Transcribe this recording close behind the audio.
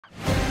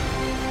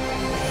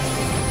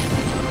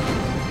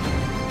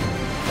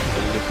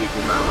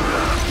People Mountain.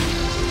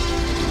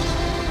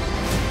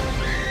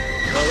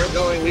 Where we're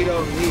going, we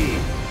don't need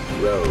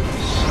roads.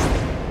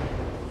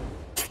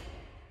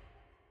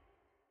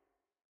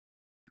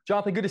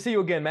 Jonathan, good to see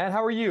you again, man.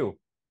 How are you?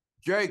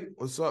 Jake,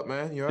 what's up,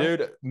 man? You all right?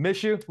 Dude,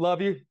 miss you,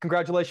 love you.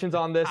 Congratulations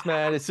on this,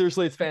 man. It's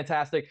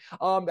fantastic.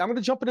 I'm going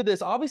to jump into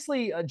this.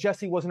 Obviously,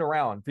 Jesse wasn't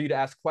around for you to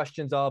ask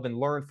questions of and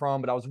learn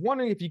from, but I was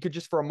wondering if you could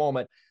just for a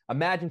moment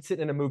imagine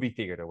sitting in a movie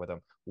theater with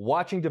him,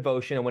 watching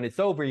Devotion, and when it's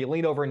over, you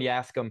lean over and you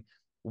ask him,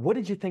 "What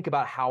did you think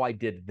about how I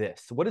did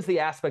this? What is the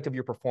aspect of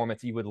your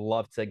performance you would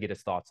love to get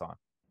his thoughts on?"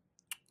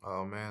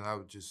 Oh man, I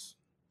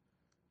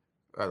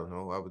don't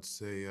know. I would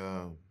say,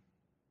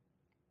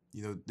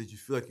 did you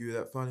feel like you were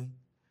that funny?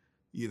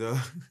 You know,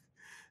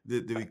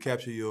 did we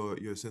capture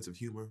your sense of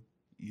humor,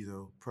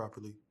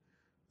 properly?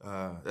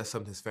 That's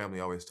something his family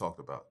always talked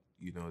about.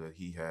 That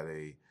he had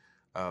a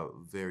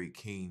very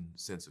keen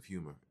sense of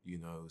humor.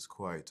 It was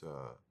quite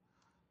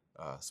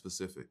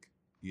specific.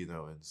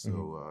 And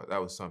so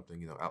that was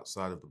something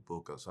outside of the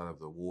book, outside of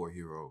the war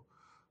hero.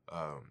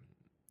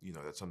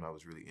 That's something I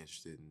was really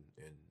interested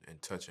in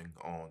touching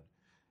on.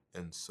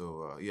 And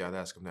so I'd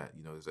ask him that.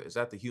 Is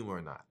that the humor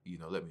or not?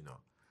 Let me know.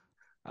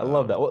 I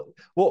love that.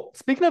 Well,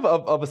 speaking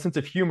of a sense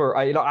of humor,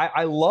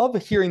 I love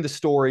hearing the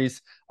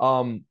stories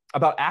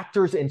about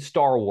actors in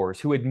Star Wars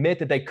who admit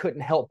that they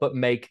couldn't help but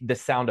make the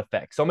sound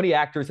effects. So many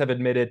actors have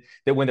admitted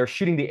that when they're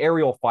shooting the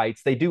aerial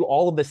fights, they do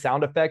all of the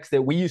sound effects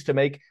that we used to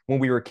make when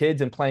we were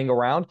kids and playing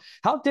around.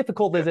 How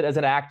difficult is it as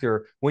an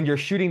actor when you're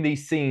shooting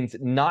these scenes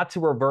not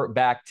to revert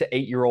back to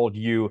 8-year-old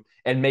you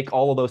and make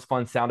all of those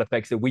fun sound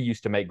effects that we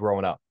used to make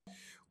growing up?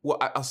 Well,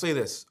 I'll say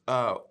this.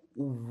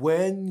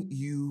 When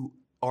you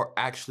are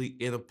actually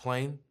in a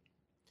plane,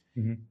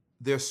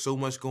 there's so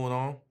much going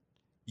on.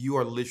 You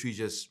are literally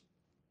just,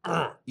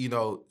 there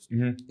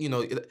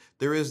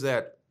is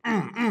that,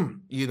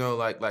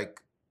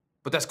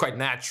 but that's quite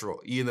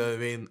natural. You know what I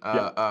mean?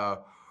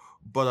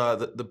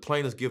 But the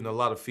plane is giving a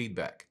lot of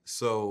feedback.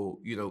 So,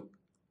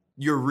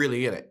 you're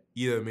really in it.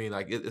 You know what I mean?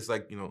 Like, it's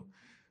like,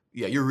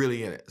 you're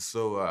really in it.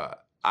 So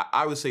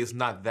I would say it's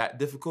not that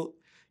difficult,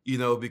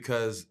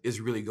 because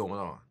it's really going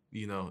on.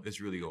 It's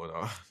really going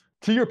on.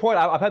 To your point,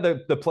 I've had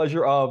the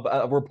pleasure of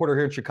a reporter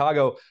here in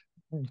Chicago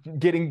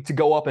getting to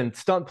go up in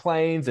stunt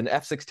planes and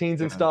F-16s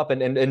and stuff,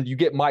 and you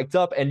get mic'd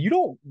up, and you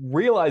don't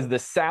realize the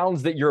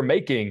sounds that you're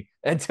making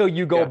until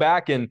you go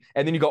back and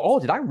then you go, "Oh,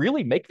 did I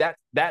really make that?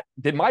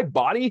 Did my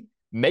body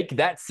make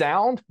that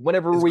sound?"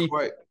 Whenever and then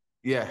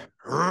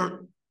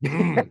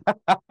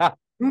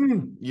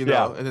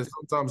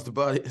sometimes the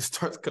body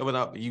starts coming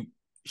up and you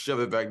shove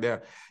it back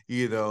down.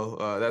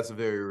 That's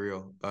very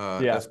real.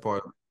 That's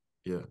part of it.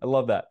 Yeah. I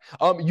love that.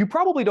 You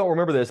probably don't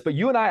remember this, but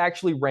you and I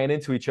actually ran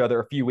into each other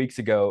a few weeks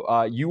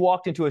ago. You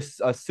walked into a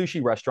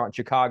sushi restaurant in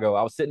Chicago.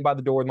 I was sitting by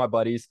the door with my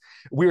buddies.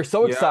 We were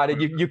so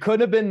excited. You couldn't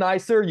have been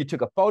nicer. You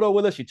took a photo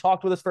with us. You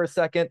talked with us for a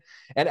second.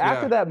 And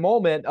after that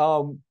moment,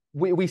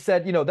 we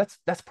said,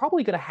 that's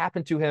probably going to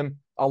happen to him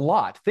a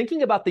lot.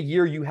 Thinking about the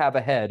year you have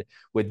ahead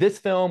with this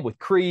film, with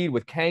Creed,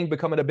 with Kang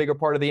becoming a bigger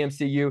part of the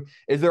MCU,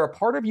 is there a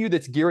part of you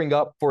that's gearing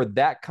up for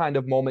that kind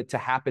of moment to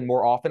happen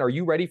more often? Are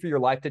you ready for your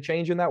life to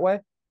change in that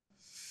way?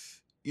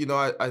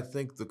 I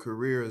think the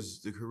career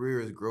is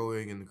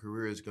growing and the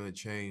career is going to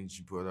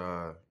change, but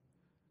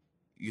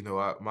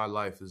my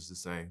life is the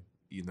same.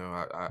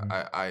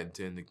 I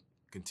intend to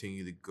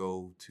continue to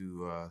go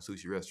to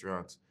sushi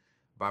restaurants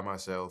by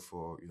myself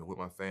or with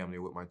my family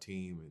or with my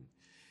team. And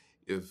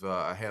if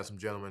a handsome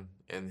gentleman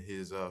and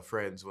his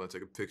friends want to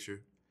take a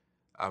picture,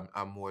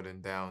 I'm more than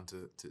down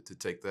to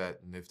take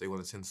that. And if they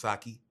want to send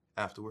sake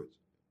afterwards,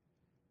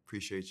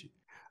 appreciate you.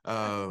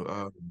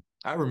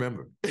 I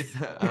remember.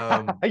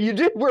 You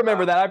do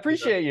remember that. I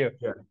appreciate you.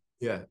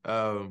 Yeah.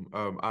 I'm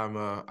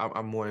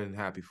more than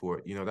happy for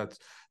it.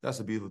 That's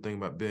the beautiful thing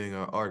about being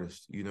an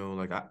artist.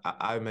 Like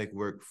I make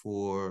work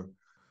for,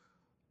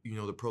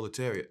 the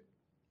proletariat,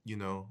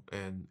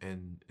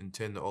 and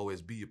intend to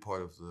always be a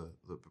part of the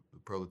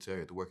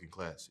proletariat, the working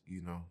class.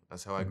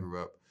 That's how I grew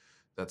up.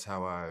 That's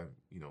how I,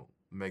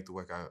 make the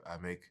work I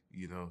make.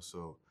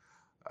 So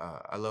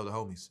I love the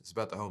homies. It's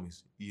about the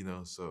homies.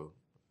 So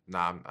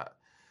I'm not.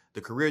 The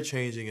career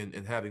changing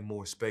and having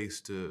more space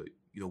to,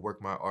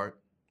 work my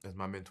art, as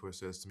my mentor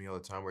says to me all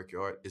the time, work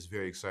your art, is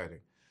very exciting,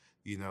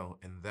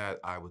 and that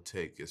I would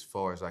take as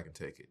far as I can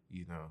take it,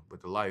 But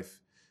the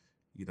life,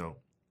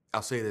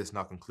 I'll say this and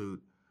I'll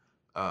conclude.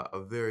 A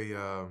very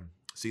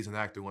seasoned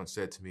actor once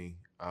said to me,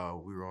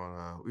 we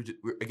were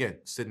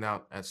again, sitting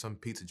out at some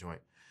pizza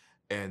joint,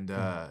 and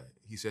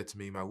he said to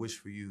me, "My wish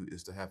for you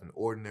is to have an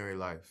ordinary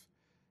life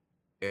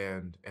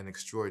and an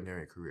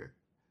extraordinary career,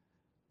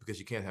 because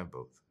you can't have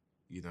both.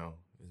 It's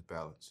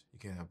balance. You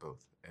can't have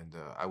both." And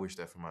I wish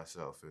that for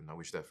myself, and I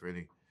wish that for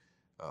any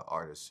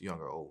artist,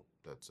 young or old,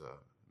 that's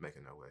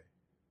making their way.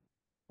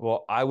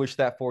 Well, I wish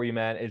that for you,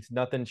 man. It's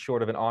nothing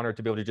short of an honor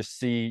to be able to just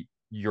see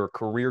your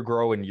career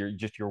grow and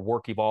your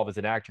work evolve as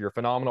an actor. You're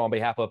phenomenal. On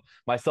behalf of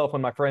myself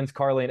and my friends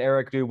Carly and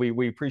Eric, dude,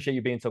 we appreciate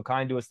you being so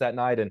kind to us that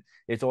night, and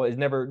it's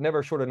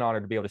never short of an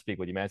honor to be able to speak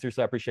with you, man.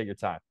 Seriously, I appreciate your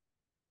time.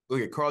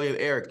 Look at Carly and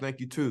Eric.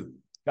 Thank you too.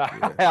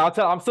 Yeah.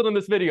 I'm still in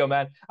this video,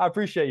 man. I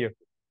appreciate you.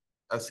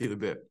 I'll see you in a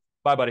bit.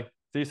 Bye, buddy.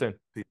 See you soon.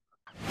 Peace.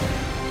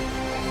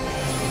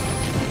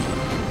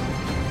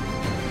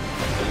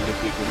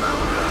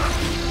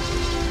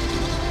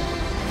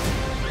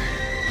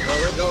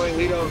 Where we're going,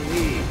 we don't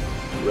need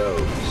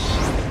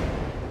roads.